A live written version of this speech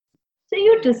So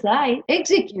you decide,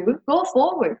 execute, go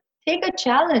forward, take a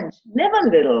challenge, live a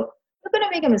little. You're going to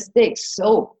make a mistake.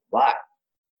 So what?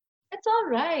 It's all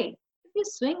right. If you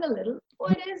swing a little,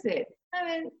 what is it? I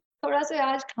mean, थोड़ा सा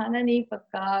आज खाना नहीं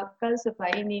पका, कल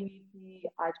सफाई नहीं हुई थी,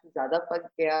 आज कुछ ज्यादा पक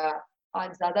गया,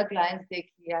 आज ज्यादा clients देख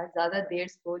लिया, ज्यादा देर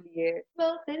सो लिए.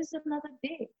 Well, there is another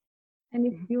day. And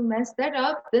if you mess that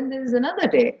up, then there is another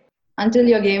day until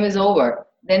your game is over.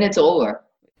 Then it's over.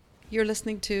 You're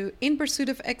listening to In Pursuit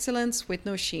of Excellence with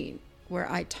Nosheen, where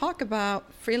I talk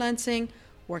about freelancing,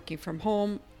 working from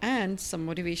home, and some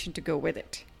motivation to go with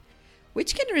it,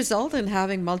 which can result in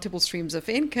having multiple streams of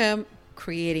income,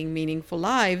 creating meaningful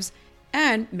lives,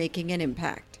 and making an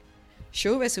impact.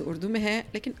 Show वैसे उर्दू में है,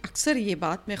 लेकिन अक्सर ये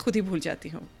बात मैं खुद ही भूल जाती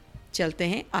हूँ. चलते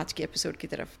हैं आज के एपिसोड की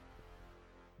तरफ.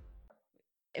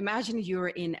 Imagine you're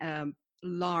in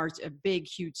a big,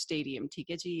 huge stadium. ठीक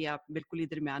है जी, आप बिल्कुल ही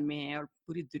दरमियान में हैं और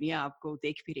पूरी दुनिया आपको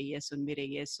देख भी रही है, सुन भी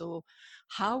रही है. So,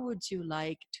 how would you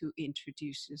like to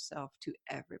introduce yourself to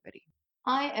everybody?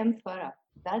 I am Farah.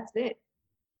 That's it.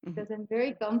 Because I'm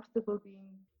very comfortable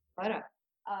being Farah.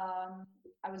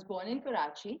 I was born in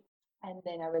Karachi, and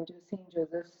then I went to St.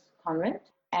 Joseph's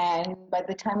Convent. And by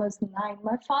the time I was 9,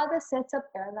 my father sets up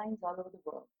airlines all over the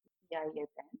world. CIA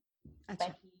then.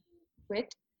 But he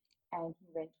quit and he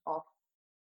went off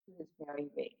to his merry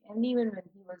way. And even when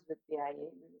he was with the IA,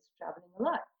 he was traveling a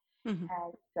lot.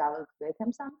 And traveled with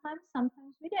him sometimes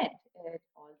we didn't. It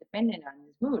all depended on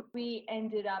his mood. We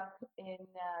ended up in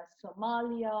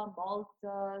Somalia,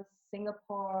 Malta,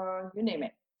 Singapore, you name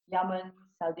it, Yemen,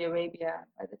 Saudi Arabia.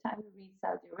 By the time we reached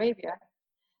Saudi Arabia,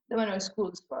 there were no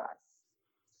schools for us.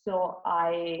 So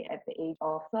at the age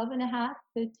of 12 and a half,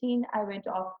 13, I went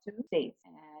off to the States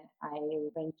and I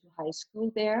went to high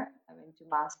school there. I went to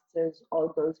master's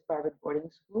all-girls private boarding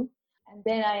school. And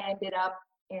then I ended up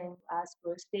in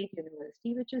Glasgow State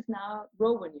University, which is now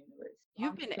Rowan University.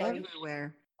 You've been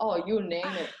everywhere. Oh, you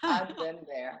name it. I've been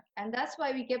there. And that's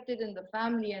why we kept it in the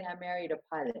family and I married a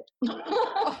pilot.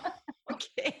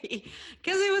 Okay.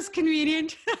 Because it was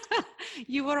convenient.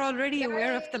 You were already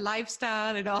aware of the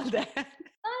lifestyle and all that.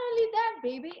 Not only that,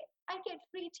 baby, I get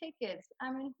free tickets.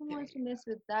 I mean, who wants to mess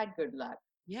with that good luck?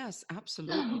 Yes,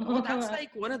 absolutely. Oh, that's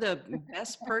like one of the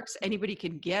best perks anybody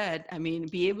can get. I mean,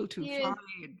 be able to fly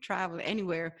and travel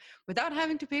anywhere without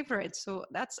having to pay for it. So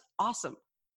that's awesome.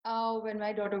 Oh, when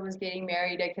my daughter was getting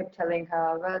married, I kept telling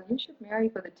her, well, you should marry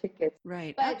for the tickets.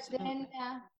 Right. But absolutely.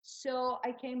 then, so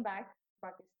I came back to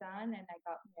Pakistan and I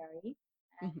got married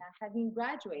and I hadn't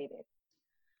graduated.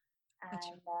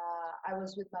 And I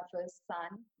was with my first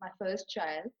son, my first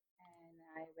child, and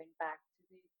I went back to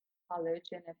the college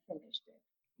and I finished it.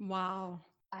 Wow.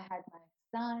 I had my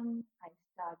son. I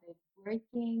started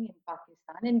working in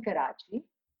Pakistan, in Karachi,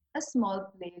 a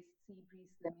small place, Seabreeze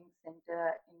Slimming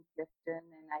Center in Clifton.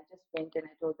 And I just went and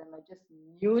I told them I just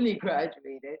newly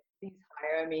graduated. Please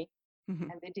hire me.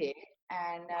 And they did.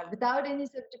 And without any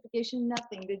certification,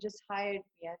 nothing. They just hired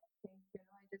me. I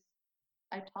think,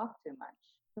 I talked too much.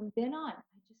 From then on,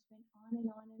 I just went on and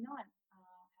on and on.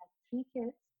 Had 3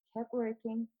 kids, kept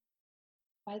working.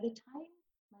 By the time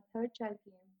my third child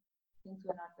came, things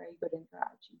were not very good in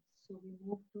Karachi. So we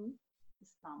moved to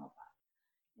Islamabad.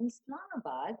 In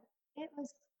Islamabad, it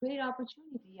was a great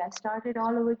opportunity. I started all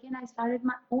over again. I started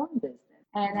my own business.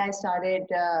 And I started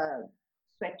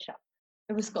Sweatshop.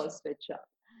 It was called Sweatshop.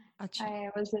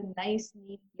 It was a nice,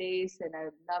 neat place and I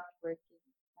loved working.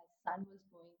 My son was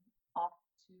going off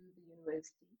to the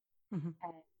university.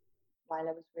 And while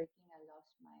I was working, I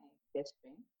lost my best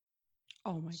friend.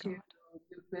 Oh my God.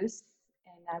 Lupus.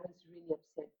 And I was really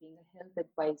upset. Being a health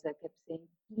advisor, I kept saying,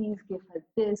 please give her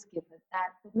this, give her that.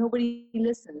 But nobody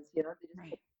listens, they just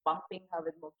kept pumping her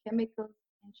with more chemicals.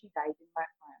 And she died in my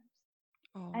arms.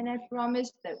 Oh. And I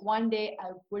promised that one day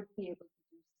I would be able to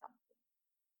do something.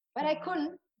 But I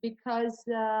couldn't because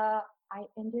I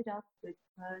ended up with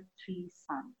her 3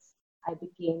 sons. I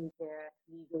became their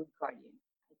legal guardian.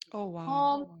 Oh, wow.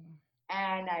 Home,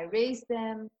 and I raised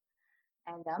them,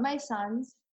 and they're my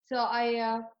sons. So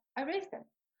I raised them.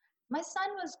 My son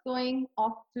was going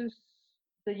off to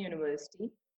the university.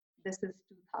 This is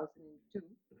 2002.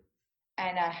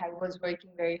 And I was working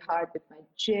very hard with my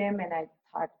gym, and I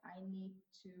thought I need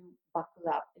to buckle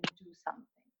up and do something.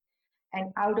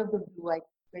 And out of the blue, I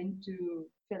went to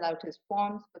fill out his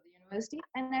forms for the university,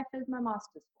 and I filled my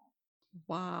master's form.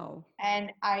 Wow.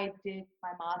 And I did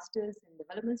my master's in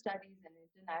development studies and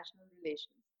international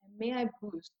relations. And may I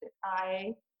boast that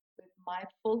I, with my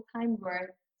full-time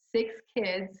work, 6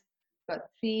 kids, got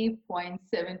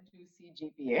 3.72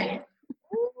 CGPA.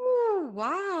 Ooh,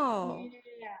 wow.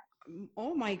 Yeah.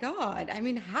 Oh my God. I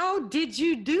mean, how did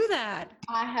you do that?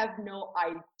 I have no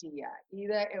idea.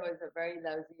 Either it was a very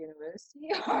lousy university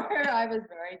or I was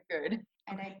very good.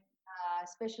 And Okay. I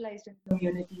specialized in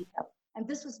community health. And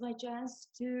this was my chance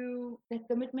to, the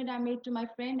commitment I made to my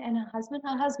friend and her husband.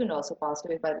 Her husband also passed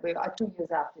away, by the way, 2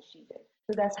 years after she did.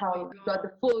 So that's Oh how my we got God.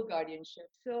 the full guardianship.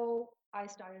 So I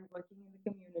started working in the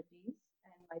communities,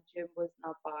 and my gym was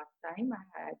now part time. I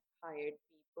had hired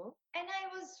people, and I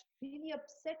was really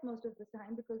upset most of the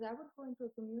time because I would go into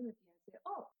a community and say,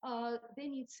 "Oh, they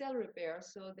need cell repair,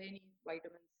 so they need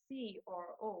vitamin C,"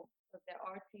 or "Oh, their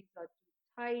arteries are too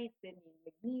tight, they need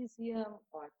magnesium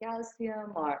or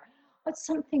calcium," or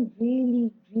something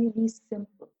really, really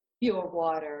simple, pure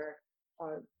water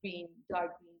or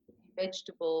dark green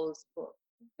vegetables, or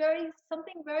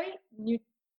something very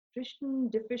nutrition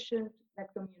deficient that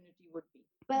community would be.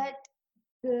 But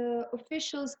the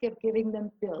officials kept giving them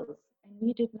pills, and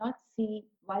we did not see,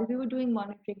 while we were doing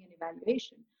monitoring and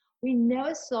evaluation, we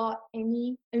never saw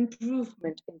any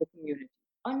improvement in the community,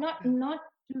 or not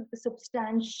to the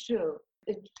substantial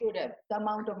it should have, the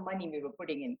amount of money we were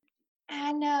putting in.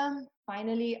 And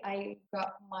finally, I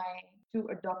got my two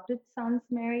adopted sons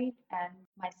married, and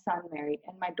my son married,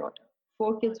 and my daughter.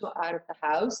 Four kids were out of the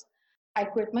house. I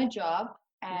quit my job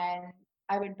and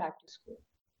I went back to school.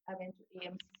 I went to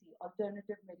AMC,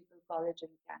 Alternative Medical College in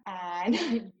Canada.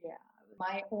 And yeah,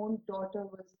 my own daughter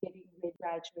was getting ready to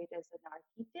graduate as an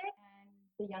architect, and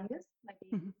the youngest, my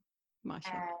baby,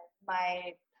 Mashallah. and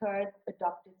my third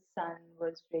adopted son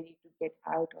was ready to get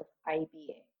out of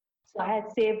IBA. So I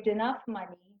had saved enough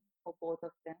money for both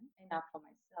of them, enough for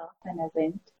myself, and I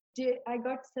went. I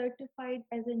got certified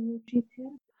as a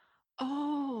nutritherapist.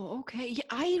 Oh, okay. Yeah,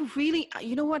 I really,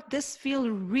 you know what? This field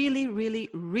really, really,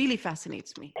 really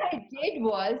fascinates me. What I did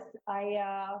was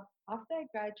after I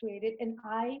graduated, and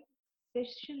I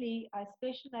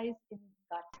specialized in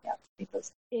gut health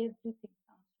because everything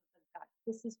comes from the gut.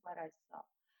 This is what I saw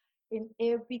in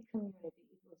every community.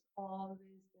 It was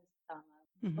always the stomach.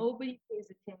 Mhm. Nobody pays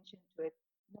attention to it,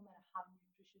 no matter how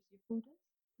nutritious your food is,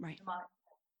 Right. no matter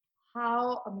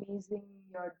how amazing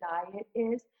your diet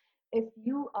is. If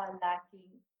you are lacking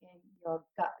in your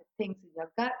gut, things in your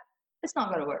gut, it's not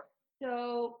going to work.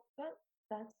 So, well,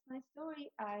 that's my story.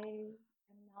 I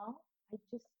am now, I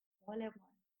just all I want.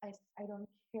 I don't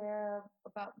care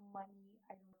about money.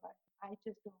 I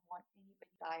just don't want anybody to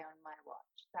die on my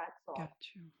watch. That's all. Got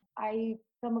you. I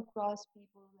come across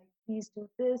people like, please do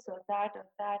this or that,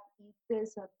 eat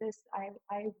this or this.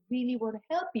 I really want to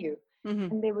help you. Hmm.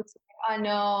 And they would say, oh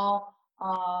no,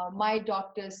 my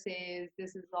doctor says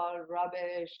this is all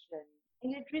rubbish.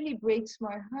 And it really breaks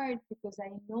my heart because I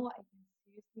know I can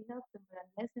seriously help them. But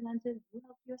unless and until you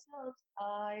help yourselves,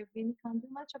 I really can't do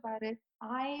much about it.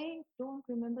 I don't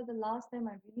remember the last time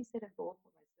I really set a goal for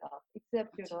myself,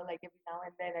 except, like every now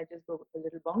and then I just go a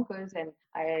little bonkers and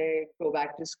I go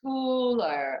back to school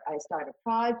or I start a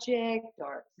project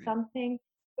or Right. something.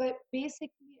 But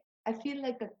basically, I feel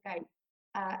like a kite.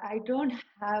 I don't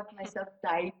have myself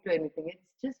tied to anything. It's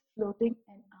just floating,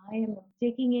 and I am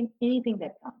taking in anything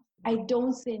that comes. I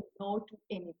don't say no to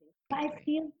anything. I Right.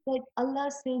 feel that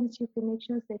Allah sends you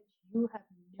connections that you have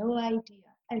no idea.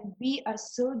 And we are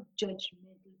so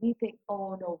judgmental. We think,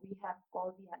 oh no, we have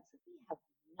all the answers. We have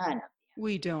none of the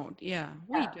We don't. Yeah,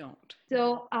 we answers. don't.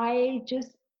 So I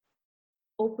just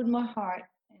open my heart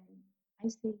and I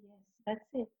say yes. That's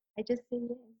it. I just say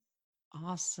yes.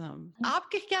 Awesome.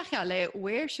 आपके क्या ख्याल है?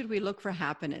 Where should we look for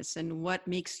happiness and what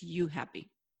makes you happy?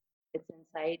 It's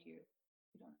inside you.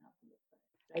 You don't have to look for it.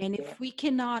 It's right And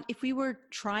there. if we were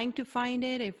trying to find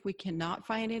it, if we cannot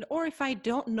find it, or if I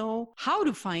don't know how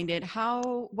to find it,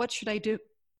 what should I do?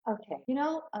 Okay.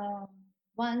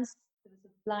 Once there was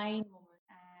a blind woman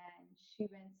and she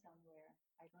went somewhere.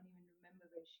 I don't even remember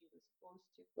where she was supposed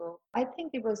to go. I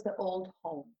think it was the old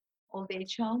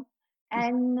age home.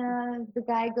 And the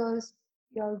guy goes,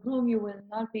 your room you will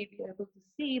not be able to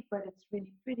see, but it's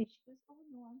really pretty. She goes, oh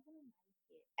no, I'm going to like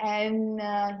it.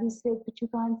 And he said, but you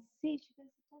can't see. She goes,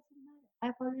 it doesn't matter.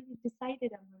 I've already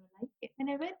decided I'm going to like it. And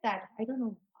I read that. I don't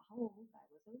know how old I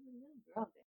was. I was a little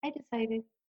girl then. I decided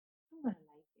I'm going to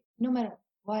like it. No matter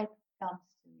what comes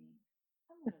to me,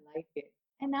 I'm going to like it.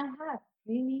 And I have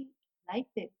really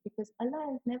liked it because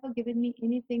Allah has never given me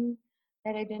anything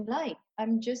that I didn't like.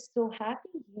 I'm just so happy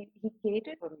he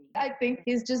catered for me. I think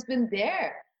he's just been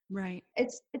there. Right.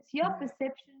 It's your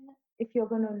perception if you're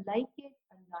going to like it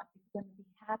or not. If you're going to be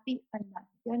happy or not.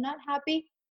 If you're not happy,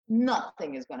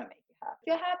 nothing is going to make you happy. If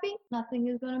you're happy, nothing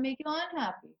is going to make you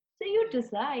unhappy. So you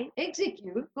decide,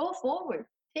 execute, go forward,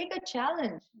 take a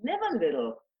challenge, live a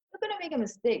little. You're going to make a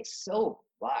mistake. So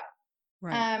what?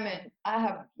 Right. I mean, I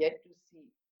have yet to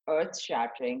earth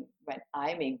shattering when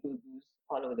I make boo-boos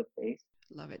all over the place.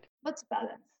 Love it. What's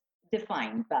balance?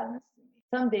 Define balance to me.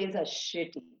 Some days are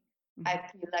shitty. I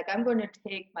Mhm. feel like I'm going to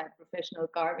take my professional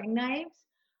carving knives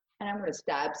and I'm going to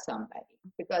stab somebody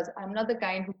because I'm not the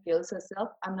kind who kills herself.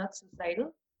 I'm not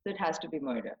suicidal, so it has to be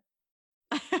murder.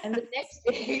 And the next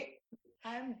day,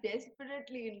 I'm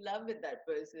desperately in love with that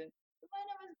person. The one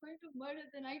I was going to murder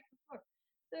the night before.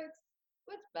 So it's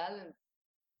what's balance?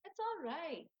 It's all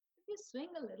right. If you swing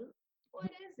a little,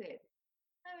 what is it?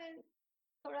 I mean,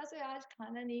 थोड़ा सा आज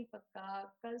खाना नहीं पका,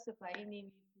 कल सफाई नहीं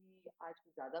हुई थी, आज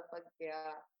कुछ ज्यादा पक गया,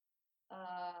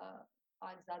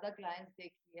 आज ज्यादा क्लाइंट्स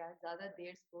देख लिया, ज्यादा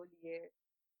देर सो लिए.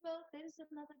 Well, there is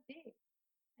another day.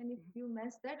 And if you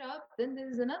mess that up, then there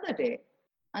is another day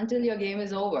until your game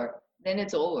is over. Then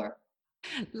it's over.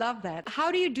 Love that.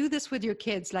 How do you do this with your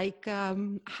kids? Like,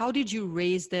 how did you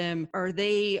raise them? Are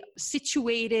they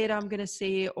situated, I'm going to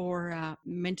say, or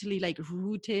mentally like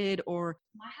rooted or?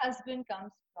 My husband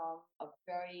comes from a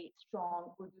very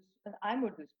strong Urdu, I'm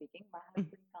Urdu speaking. My Mm.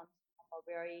 husband comes from a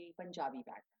very Punjabi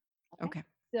background. Okay. Okay.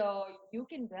 So you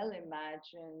can well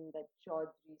imagine that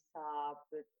Chaudhry Saab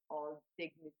with all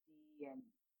dignity and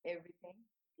everything.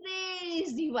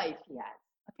 Crazy wife he has.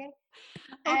 Okay.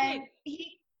 And Okay.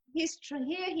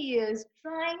 here he is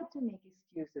trying to make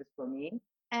excuses for me.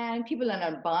 And people are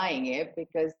not buying it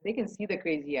because they can see the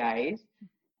crazy eyes.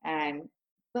 And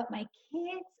but my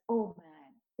kids, oh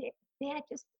man, they are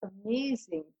just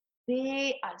amazing.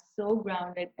 They are so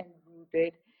grounded and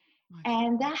rooted,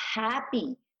 and they're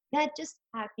happy. They're just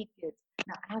happy kids.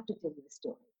 Now I have to tell you a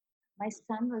story. My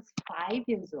son was 5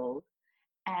 years old,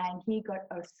 and he got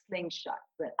a slingshot.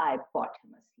 Well, I bought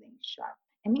him a slingshot,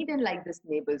 and he didn't like this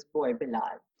neighbor's boy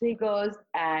Bilal. So he goes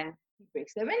and he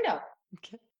breaks the window.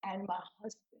 Okay. And my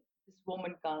husband, this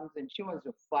woman comes and she wants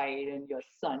to fight, and your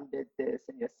son did this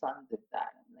and your son did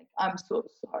that. I'm like, I'm so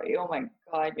sorry. Oh my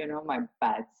God, my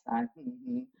bad son.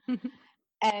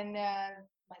 And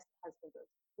my husband goes,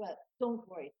 well, don't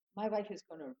worry. My wife is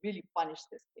going to really punish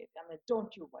this kid. I'm like,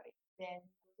 don't you worry. Then,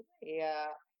 yeah,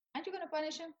 aren't you going to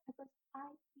punish him? I goes, I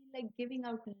feel like giving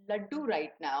out laddu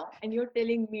right now, and you're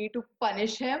telling me to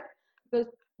punish him? Because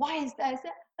why is that? I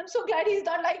said, I'm so glad he's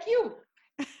not like you.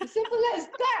 Simple as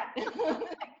that.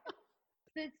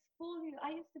 The school,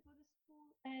 I used to go to school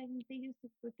and they used to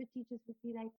put the teachers would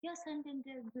be like, your son didn't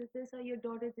do this or your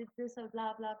daughter did this or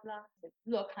blah, blah, blah. Like,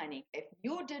 look, honey, if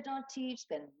you did not teach,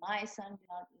 then my son did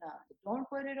not learn. Don't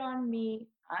put it on me.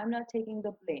 I'm not taking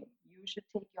the blame. You should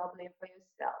take your blame for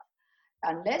yourself.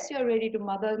 Unless you're ready to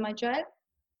mother my child,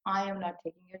 I am not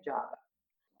taking your job.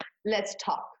 Let's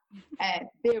talk. And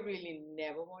they really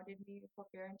never wanted me for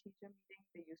parent-teacher meetings.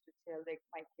 They used to tell like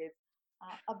my kids,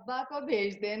 "Abba ko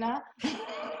bhej dena."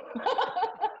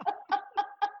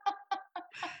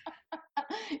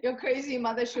 Your crazy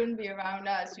mother shouldn't be around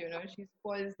us. She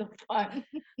spoils the fun.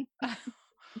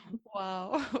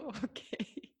 Wow. Okay.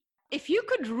 If you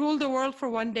could rule the world for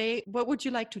one day, what would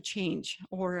you like to change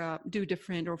or do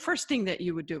different, or first thing that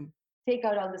you would do? Take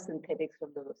out all the synthetics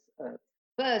from the earth.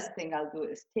 First thing I'll do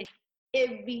is take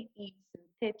every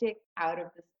synthetic out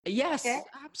of this. Yes, Okay?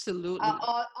 absolutely.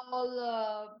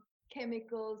 All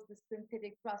chemicals, the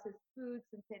synthetic processed foods,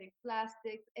 synthetic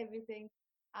plastics, everything.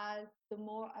 The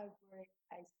more I work,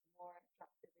 I see more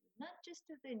attractivity, not just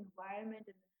to the environment,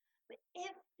 but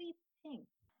everything.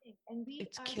 And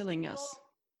It's killing us.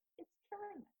 It's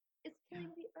killing us. It's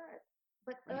killing the earth.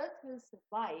 But earth will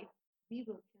survive. We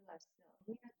will kill ourselves.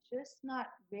 We are just not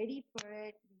ready for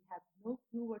it. We have no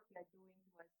clue what we are doing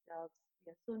to ourselves.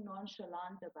 We are so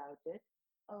nonchalant about it.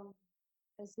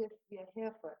 As if we are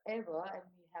here forever and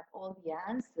we have all the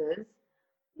answers.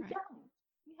 We don't.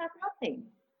 We have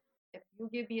nothing. If you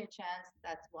give me a chance,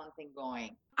 that's one thing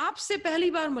going. आपसे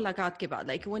पहली बार मुलाकात के बाद,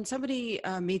 like when somebody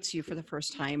meets you for the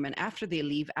first time and after they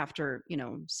leave, after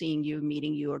seeing you,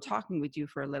 meeting you, or talking with you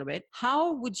for a little bit,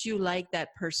 how would you like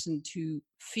that person to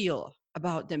feel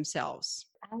about themselves?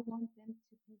 I want them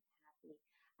to be happy.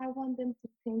 I want them to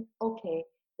think, okay,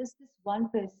 there's this one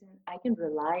person I can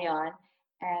rely on.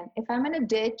 And if I'm in a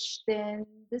ditch, then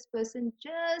this person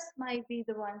just might be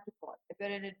the one to call. If you're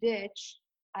in a ditch,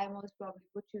 I most probably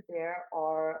put you there,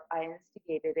 or I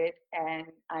instigated it and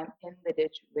I'm in the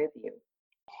ditch with you.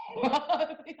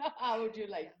 How would you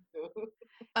like to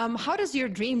do? How does your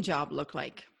dream job look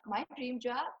like? My dream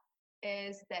job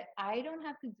is that I don't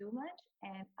have to do much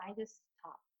and I just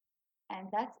talk. And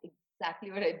that's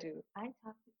exactly what I do. I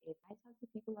talk to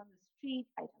people on the street.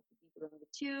 I talk to people on the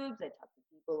tubes. I talk to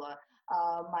people on.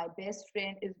 My best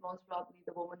friend is most probably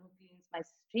the woman who cleans my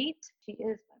street. She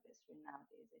is my best friend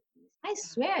nowadays, at least. I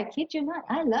swear, I kid you not.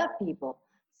 I love people.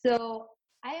 So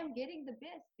I am getting the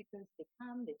best because they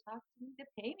come, they talk to me, they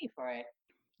pay me for it.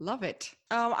 Love it.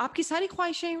 आपकी सारी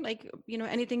ख्वाहिशें, like,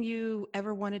 anything you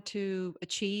ever wanted to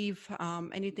achieve,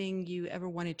 anything you ever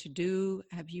wanted to do,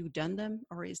 have you done them,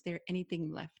 or is there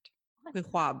anything left? कोई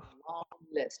ख्वाब? Long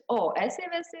list. Oh, ऐसे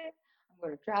वैसे, I'm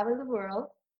going to travel the world.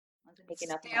 Want to make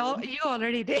enough Still, money. you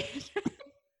already did.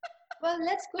 Well,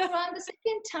 let's go around the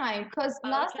second time because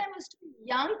last time I was too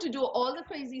young to do all the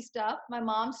crazy stuff. My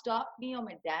mom stopped me or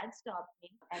my dad stopped me.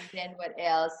 And then what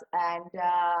else? And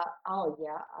oh,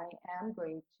 yeah, I am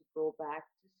going to go back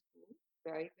to school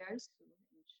very, very soon.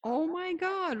 Oh Inshallah. my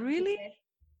God, really?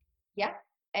 Yeah.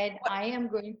 And I am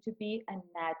going to be a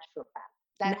naturopath.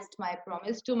 That's my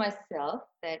promise to myself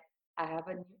that I'm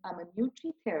a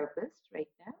nutri-therapist right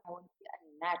now. I want to be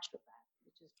a naturopath,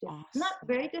 which is different. Awesome. Not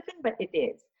very different, but it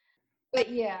is. But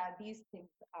yeah, these things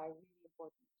are really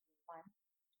important to me. One,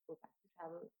 to go back to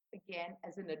travel again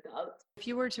as an adult. If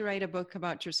you were to write a book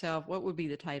about yourself, what would be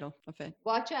the title of it?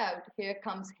 Watch out, here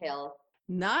comes health.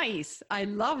 Nice. I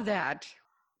love that.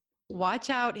 Watch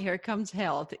out, here comes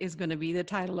health is going to be the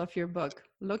title of your book.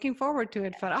 Looking forward to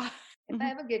it, Farah. If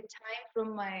I ever get time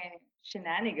from my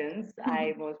shenanigans,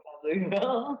 I most probably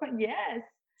will. Yes.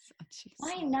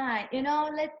 Why not?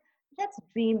 Let's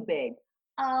dream big.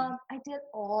 I tell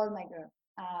all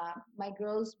my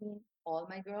girls mean all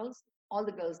my girls, all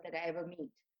the girls that I ever meet.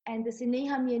 And they say, nahi,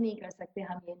 hum ye nahi kar sakte,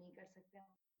 hum ye nahi kar sakte.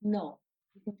 No,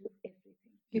 you can do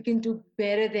everything. You can do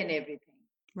better than everything.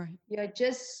 Right. You're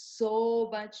just so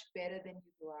much better than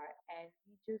you are. And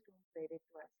we just don't credit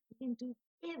to us. You can do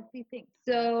everything.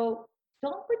 So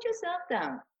don't put yourself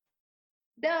down.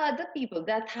 There are other people,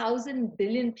 there are 1,000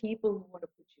 billion people who want to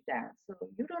put you down. So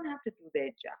you don't have to do their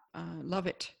job. Love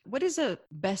it. What is a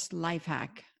best life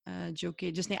hack जो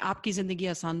कि जिसने आपकी जिंदगी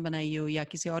आसान बनाई हो या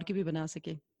किसी और की भी बना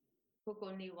सके? Cook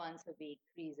only once a week,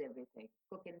 freeze everything.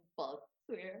 Cook in bulk.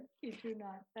 Swear, kid you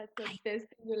not. That's the best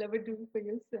thing you'll ever do for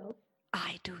yourself.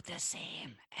 I do the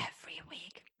same every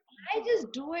week. I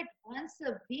just do it once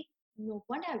a week. No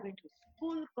wonder I went to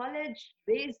school, college,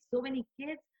 raised so many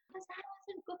kids because I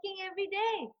wasn't cooking every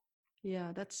day.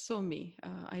 Yeah, that's so me.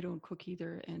 I don't cook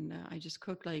either. And I just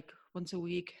cook like once a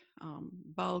week,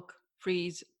 bulk,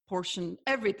 freeze, portion,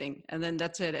 everything. And then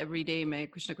that's it. Every day, मैं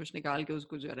कुछ ना कुछ निकाल के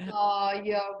उसको जो है. Oh,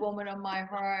 you're a woman of my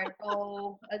heart.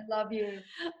 Oh, I love you.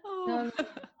 Oh.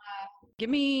 Give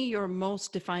me your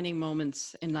most defining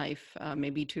moments in life.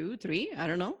 Maybe 2, 3, I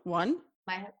don't know. 1.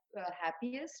 My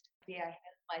happiest day I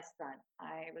held my son.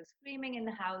 I was screaming and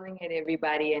howling at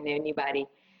everybody and anybody.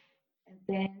 And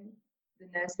then the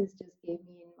nurses just gave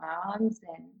me in my arms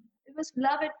and it was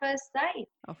love at first sight.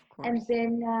 Of course. And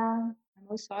then I'm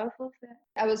most sorrowful for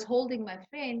I was holding my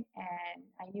friend and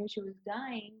I knew she was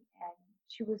dying and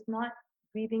she was not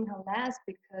breathing her last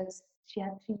because she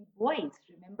had 3 boys.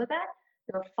 Remember that?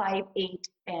 They were 5, 8,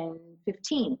 and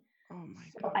 15. Oh my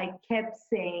so God. I kept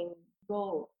saying,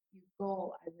 go, you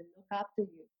go. I will look after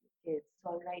you. It's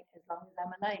all right. As long as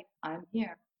I'm alive, I'm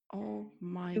here. Oh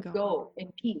my to God. Go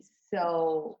in peace.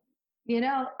 So,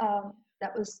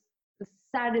 that was the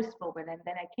saddest moment. And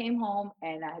then I came home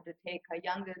and I had to take her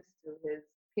youngest to his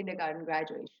kindergarten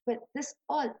graduation. But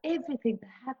everything, the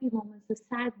happy moments, the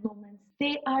sad moments,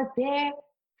 they are there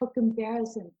for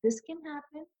comparison. This can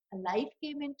happen. A life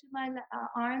came into my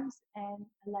arms and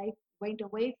a life went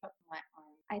away from my arms.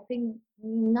 I think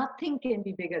nothing can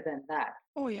be bigger than that.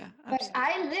 Oh, yeah. Absolutely. But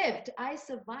I lived, I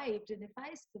survived. And if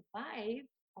I survived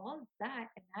all that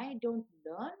and I don't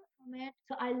learn from it,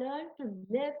 so I learned to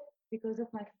live because of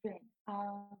my friend.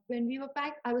 When we were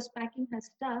I was packing her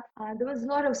stuff. There was a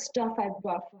lot of stuff I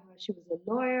brought for her. She was a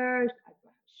lawyer. I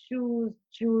brought her shoes,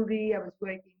 jewelry. I was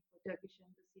working for Turkish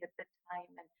Embassy at that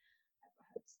time. And I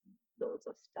brought her loads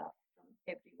of stuff from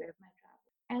everywhere of my travel.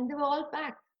 And they were all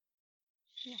packed.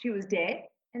 Yeah. She was dead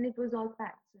and it was all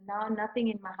packed. So now nothing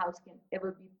in my house can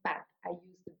ever be packed. I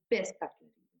use the best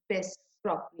cutlery, the best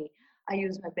crockery. I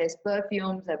use my best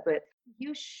perfumes. But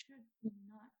you should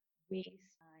not waste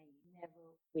time. Never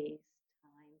waste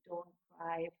time. Don't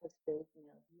cry for spilled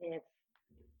milk. Live.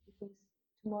 Because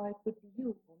tomorrow it could be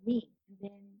you or me. And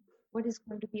then what is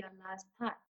going to be our last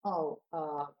thought? Oh,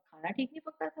 khana theek nahi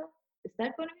pakka tha? Is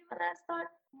that going to be my last thought?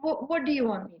 What do you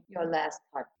want me? Your last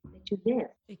thought? That you live.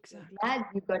 Exactly. You're glad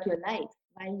you got your life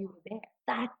while you were there.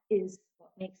 That is what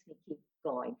makes me keep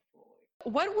going forward.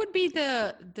 What would be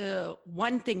the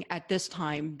one thing at this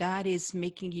time that is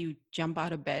making you jump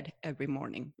out of bed every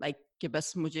morning? Like,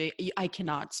 I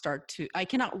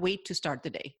cannot wait to start the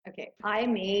day. Okay. I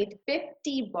made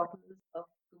 50 bottles of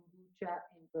kombucha Puja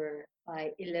Inver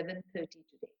by 11:30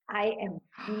 today. I am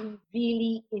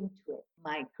really into it.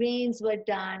 My grains were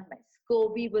done. My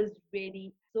SCOBY was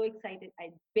ready. So excited. I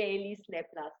barely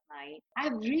slept last night.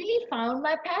 I've really found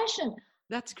my passion.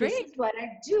 That's This great. is what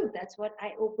I do. That's what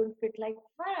I open Fit Like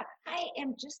Farah. I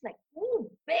am just like, ooh,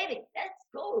 baby, let's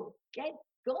go. Get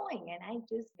going. And I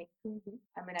just make them do.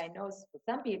 I mean, I know for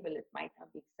some people it might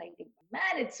not be exciting. But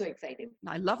man, it's so exciting.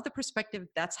 I love the perspective.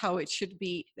 That's how it should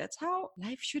be. That's how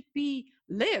life should be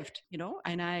lived, you know?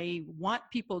 And I want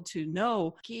people to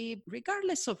know that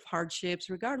regardless of hardships,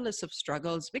 regardless of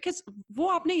struggles, because वो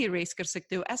आप नहीं erase कर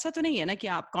सकते हो. ऐसा तो नहीं है ना कि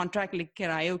आप contract लिख कर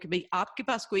आए हो कि भाई आपके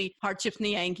पास कोई hardships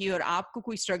नहीं आएंगी और आपको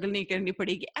कोई struggle नहीं करनी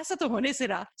पड़ेगी. ऐसा तो होने से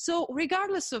रहा. So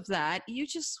regardless of that, you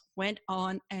just went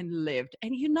on and lived.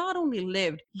 And you not only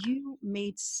lived, you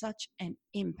made such an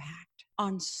impact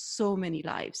on so many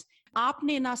lives.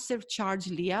 आपने ना सिर्फ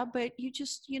charge लिया, but you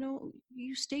just, you know,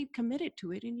 you stayed committed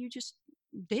to it and you just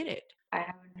did it. I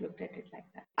haven't looked at it like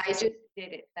that. I just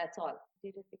did it. That's all.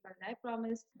 Did it because I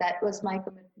promised. That was my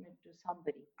commitment to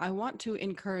somebody. I want to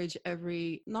encourage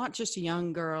not just a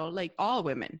young girl, like all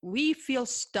women. We feel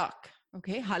stuck.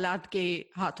 Okay, halat ke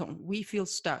haathon. We feel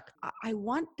stuck. I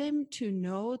want them to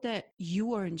know that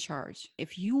you are in charge.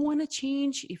 If you want to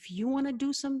change, if you want to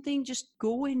do something, just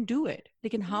go and do it.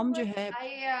 Lekin hum jo hai.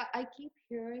 I keep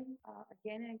hearing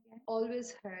again and again.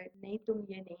 Always heard, नहीं तुम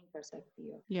ये नहीं कर सकती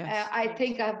हो. Yes. I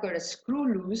think I've got a screw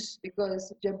loose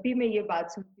because जब भी मैं ये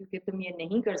बात सुनती हूँ कि तुम ये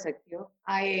नहीं कर सकती हो,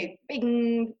 I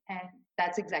ping, and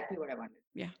that's exactly what I wanted.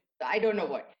 Yeah. I don't know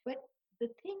what, but the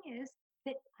thing is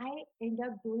that I end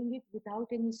up doing it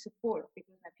without any support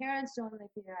because my parents don't live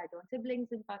here. I don't have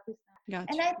siblings in Pakistan. Gotcha.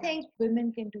 And I think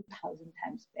women can do 1,000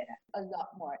 times better, a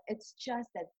lot more. It's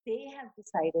just that they have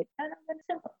decided, and I'm going to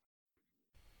simple.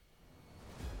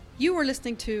 You are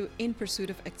listening to In Pursuit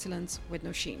of Excellence with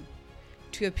Nosheen.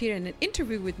 To appear in an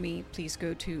interview with me, please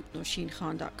go to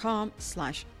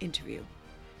nosheenkhan.com/interview.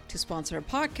 To sponsor a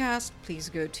podcast, please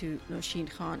go to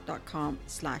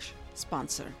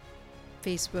nosheenkhan.com/sponsor.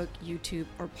 Facebook, YouTube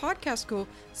और podcast को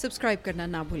subscribe करना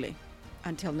ना भूलें.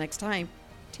 Until next time,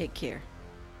 take care.